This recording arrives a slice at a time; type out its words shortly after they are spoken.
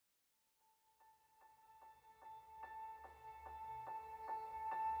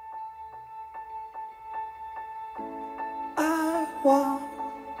want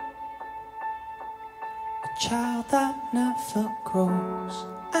a child that never grows,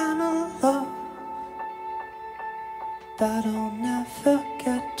 and a love that'll never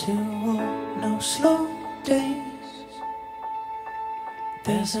get too old. No slow days,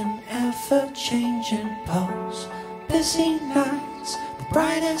 there's an ever-changing pulse. Busy nights, the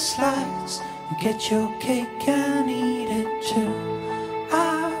brightest lights, you get your cake and eat it too.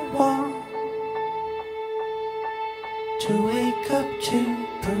 I want to wake up to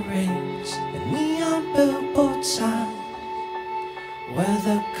parades and neon billboard signs where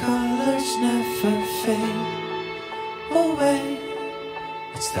the colors never fade away.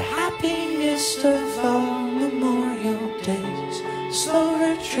 It's the happiest of all Memorial Days. Slow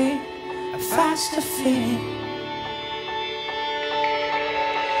retreat, a faster feeling.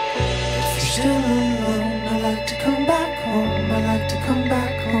 If you're still alone, I like to come back home. I like to come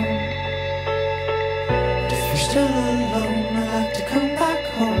back home. If you're still alone, I like to come back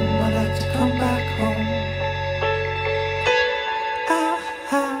home. I like to come back home.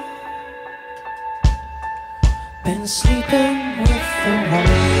 Been sleeping with the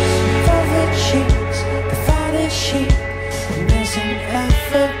walls, velvet sheets, the fattest sheet, and there's an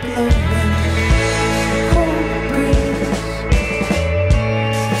ever-blowing cold breeze.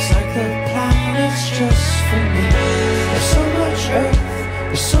 It's like the planet's just for me. There's so much earth,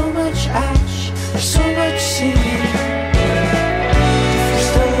 there's so much ash, there's so much sea. If you're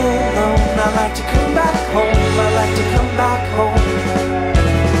still alone, I like to come back home. I like to come back home.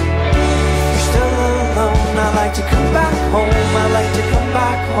 I like to come back home, I like to come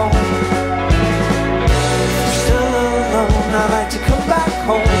back home. If you're still alone, I like to come back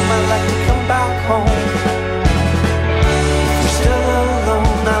home, I like to come back home. If you're still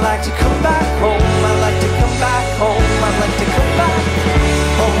alone, I like to come back home, I like to come back home, I like to come back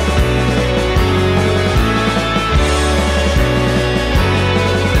home.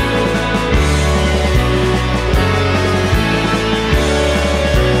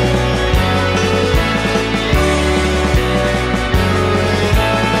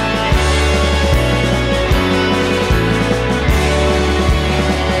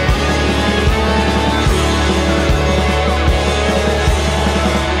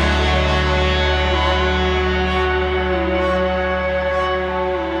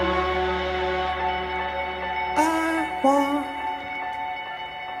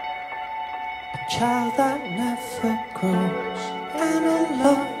 Child that never grows, and a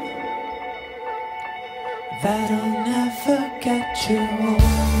love that'll never get too old.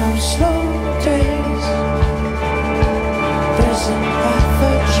 No slow